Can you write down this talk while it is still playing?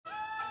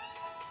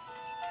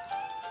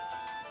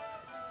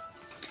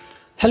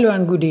Hello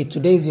and good day.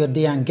 Today is your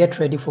day and get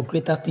ready for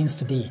greater things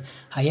today.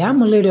 I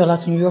am Olere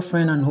Olatunji, your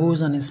friend and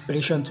host on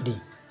Inspiration Today.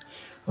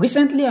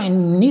 Recently, I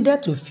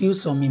needed to fill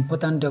some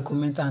important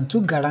documents and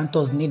two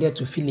guarantors needed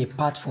to fill a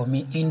part for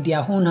me in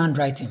their own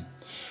handwriting.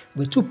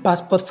 With two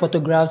passport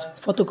photographs,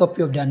 photocopy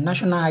of their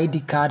national ID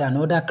card and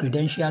other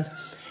credentials,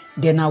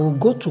 then I will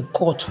go to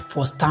court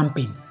for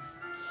stamping.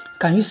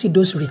 Can you see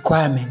those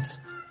requirements?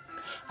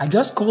 I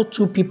just called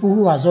two people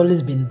who has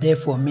always been there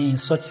for me in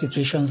such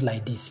situations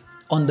like this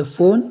on the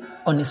phone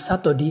on a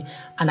Saturday,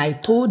 and I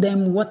told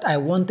them what I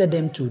wanted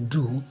them to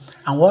do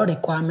and what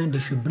requirement they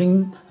should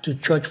bring to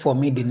church for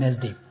me the next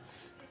day.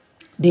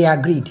 They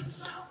agreed.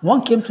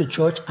 One came to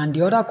church and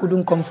the other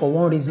couldn't come for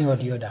one reason or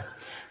the other.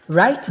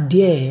 Right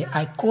there,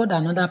 I called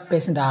another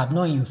person that I have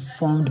not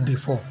informed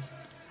before.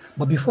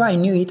 But before I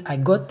knew it, I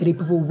got three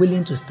people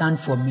willing to stand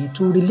for me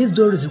to release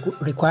those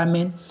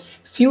requirements,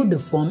 fill the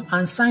form,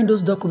 and sign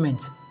those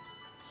documents.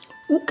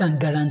 Who can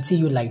guarantee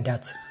you like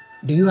that?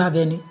 Do you have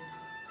any?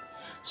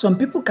 Some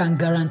people can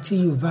guarantee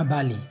you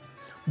verbally,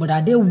 but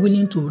are they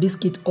willing to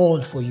risk it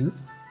all for you?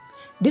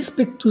 They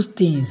speak two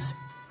things,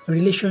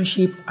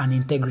 relationship and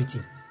integrity.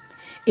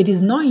 It is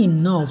not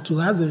enough to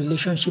have a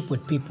relationship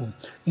with people.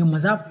 You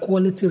must have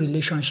quality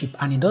relationship,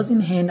 and it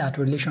doesn't end at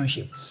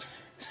relationship.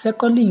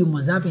 Secondly, you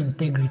must have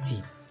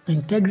integrity.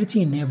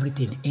 Integrity in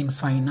everything, in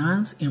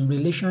finance, in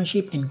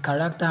relationship, in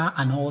character,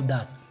 and all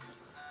that.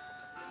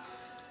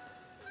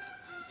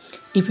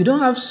 If you don't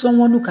have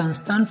someone who can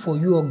stand for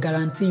you or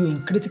guarantee you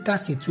in critical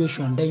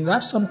situations, then you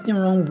have something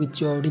wrong with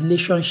your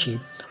relationship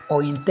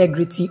or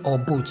integrity or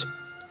both.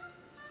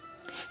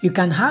 You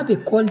can have a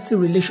quality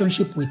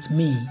relationship with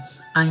me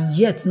and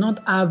yet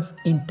not have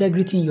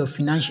integrity in your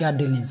financial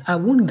dealings. I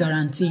won't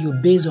guarantee you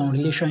based on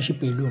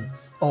relationship alone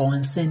or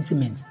on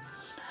sentiment.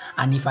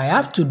 And if I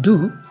have to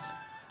do,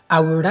 I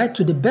will write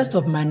to the best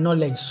of my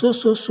knowledge, so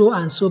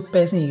and so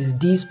person is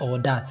this or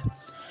that.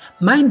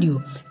 Mind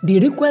you, the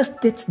request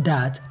states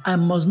that I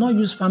must not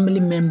use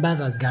family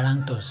members as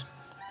guarantors.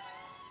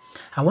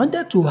 I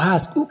wanted to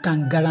ask who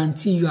can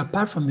guarantee you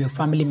apart from your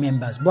family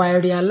members, but I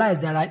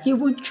realized there are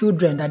even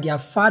children that their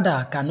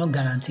father cannot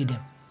guarantee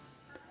them.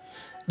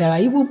 There are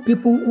even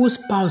people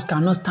whose spouse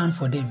cannot stand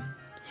for them.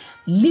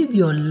 Live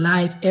your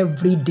life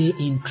every day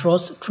in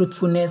trust,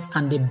 truthfulness,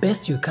 and the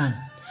best you can.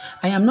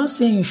 I am not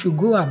saying you should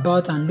go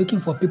about and looking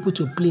for people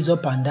to please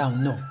up and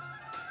down, no.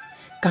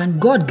 Can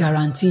God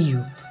guarantee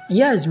you?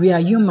 Yes, we are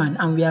human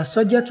and we are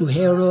subject to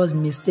errors,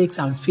 mistakes,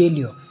 and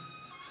failure.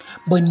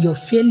 But in your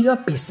failure,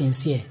 be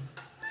sincere.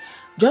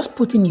 Just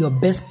put in your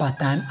best part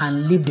time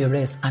and leave the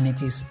rest, and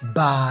it is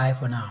bye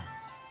for now.